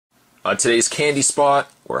On today's candy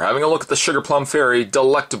spot, we're having a look at the Sugarplum Fairy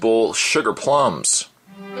Delectable Sugarplums.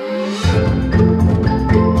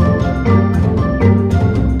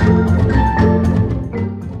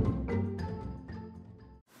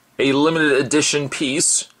 A limited edition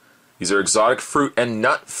piece. These are exotic fruit and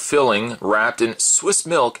nut filling wrapped in Swiss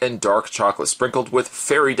milk and dark chocolate sprinkled with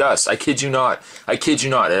fairy dust. I kid you not. I kid you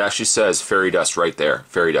not. It actually says fairy dust right there.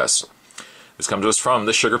 Fairy dust. This comes to us from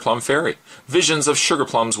the Sugarplum Fairy. Visions of sugar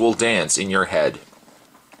plums will dance in your head.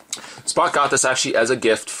 Spot got this actually as a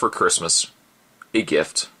gift for Christmas. A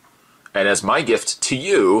gift. And as my gift to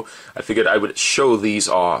you, I figured I would show these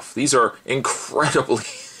off. These are incredibly...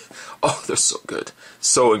 oh, they're so good.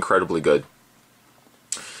 So incredibly good.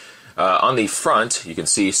 On the front, you can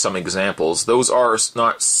see some examples. Those are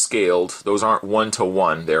not scaled. Those aren't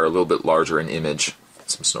one-to-one. They're a little bit larger in image.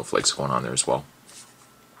 Some snowflakes going on there as well.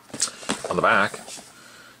 On the back,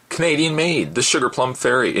 Canadian made, the Sugarplum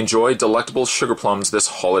Fairy. Enjoy delectable sugar plums this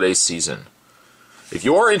holiday season. If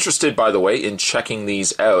you are interested, by the way, in checking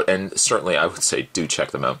these out, and certainly I would say do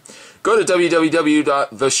check them out, go to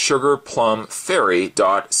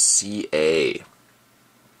www.thesugarplumfairy.ca.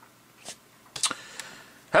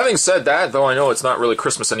 Having said that, though I know it's not really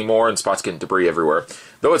Christmas anymore and Spot's getting debris everywhere,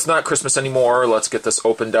 though it's not Christmas anymore, let's get this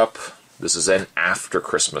opened up. This is an after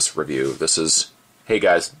Christmas review. This is, hey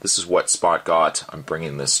guys, this is what Spot got. I'm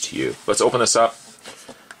bringing this to you. Let's open this up.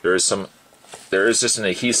 There is just an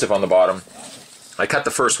adhesive on the bottom. I cut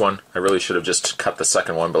the first one. I really should have just cut the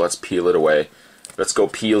second one, but let's peel it away. Let's go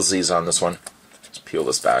peelsies on this one. Let's peel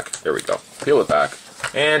this back. There we go. Peel it back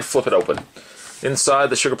and flip it open. Inside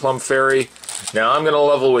the Sugarplum Fairy. Now I'm going to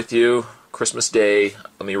level with you. Christmas Day,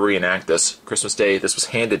 let me reenact this. Christmas Day, this was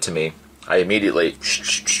handed to me. I immediately,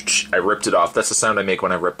 I ripped it off. That's the sound I make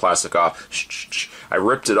when I rip plastic off. I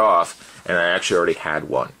ripped it off, and I actually already had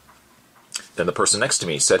one. Then the person next to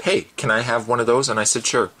me said, hey, can I have one of those? And I said,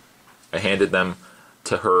 sure. I handed them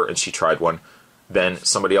to her, and she tried one. Then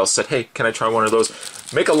somebody else said, hey, can I try one of those?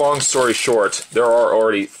 Make a long story short, there are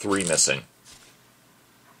already 3 missing.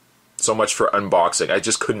 So much for unboxing. I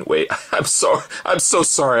just couldn't wait. I'm so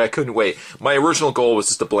sorry I couldn't wait. My original goal was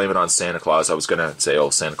just to blame it on Santa Claus. I was going to say, oh,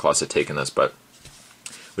 Santa Claus had taken this, but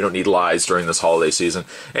we don't need lies during this holiday season.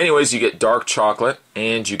 Anyways, you get dark chocolate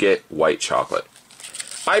and you get white chocolate.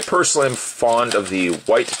 I personally am fond of the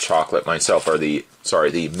white chocolate myself, or the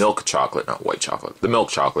milk chocolate, not white chocolate. The milk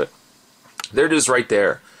chocolate. There it is right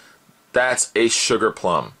there. That's a sugar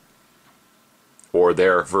plum. Or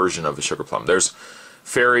their version of a sugar plum. There's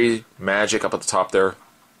fairy magic up at the top there,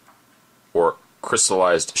 or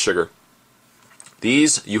crystallized sugar.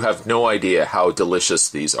 These, you have no idea how delicious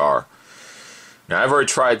these are. Now, I've already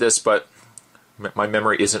tried this, but my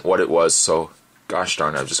memory isn't what it was, so gosh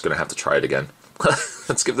darn, I'm just going to have to try it again.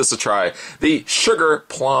 Let's give this a try. The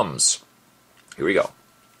Sugarplums. Here we go.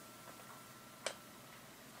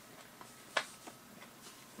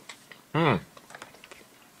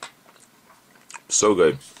 So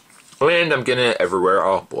good. And I'm getting it everywhere.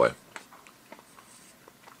 Oh, boy.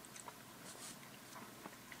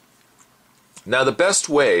 Now, the best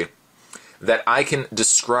way that I can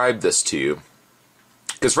describe this to you,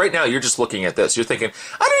 because right now you're just looking at this. You're thinking,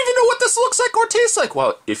 I don't even know what this looks like or tastes like.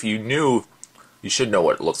 Well, if you knew, you should know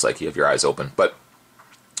what it looks like. You have your eyes open. But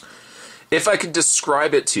if I could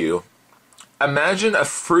describe it to you, imagine a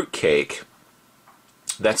fruit cake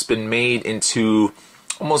that's been made into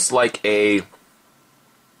almost like a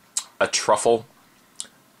truffle,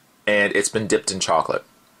 and it's been dipped in chocolate.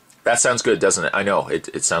 That sounds good, doesn't it? I know,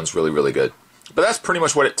 it sounds really, really good. But that's pretty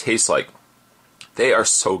much what it tastes like. They are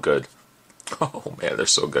so good. Oh man, they're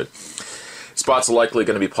so good. Spot's likely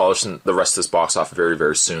going to be polishing the rest of this box off very,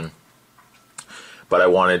 very soon. But I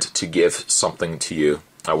wanted to give something to you.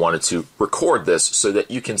 I wanted to record this so that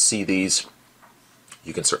you can see these.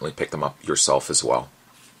 You can certainly pick them up yourself as well.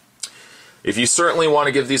 If you certainly want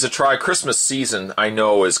to give these a try, Christmas season, I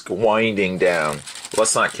know, is winding down.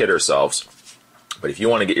 Let's not kid ourselves. But if you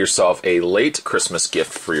want to get yourself a late Christmas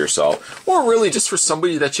gift for yourself, or really just for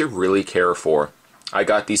somebody that you really care for, I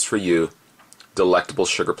got these for you. Delectable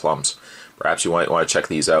Sugarplums. Perhaps you might want to check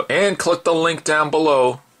these out. And click the link down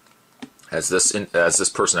below as this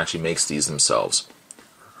person actually makes these themselves.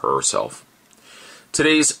 Herself.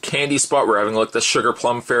 Today's candy spot, we're having a look at the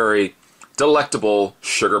Sugarplum Fairy Delectable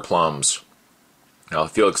Sugarplums. Now,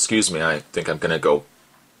 if you'll excuse me, I think I'm going to go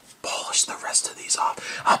polish the rest of these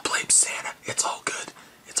off. I'll blame Santa. It's all good.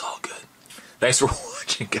 It's all good. Thanks for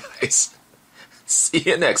watching, guys. See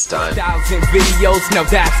you next time. 1,000 videos, now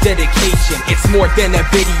that's dedication. It's more than a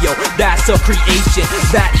video, that's a creation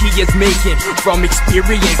that he is making from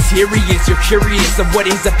experience. Here he is, you're curious of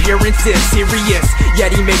what his appearance is. Serious,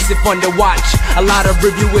 yet he makes it fun to watch. A lot of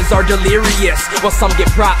reviewers are delirious, while some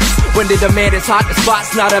get props when the demand is hot. The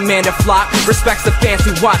spot's not a man to flop. Respects the fans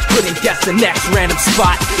who watch, couldn't guess the next random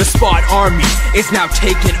spot. The Spot Army is now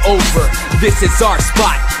taking over. This is our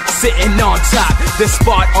spot, sitting on top. The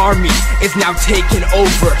Spot Army is now taking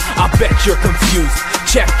over. I bet you're confused.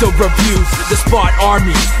 Check the reviews. The Spot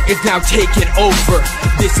Army is now taking over.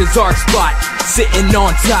 This is our spot, sitting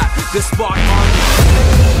on top. The Spot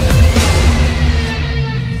Army.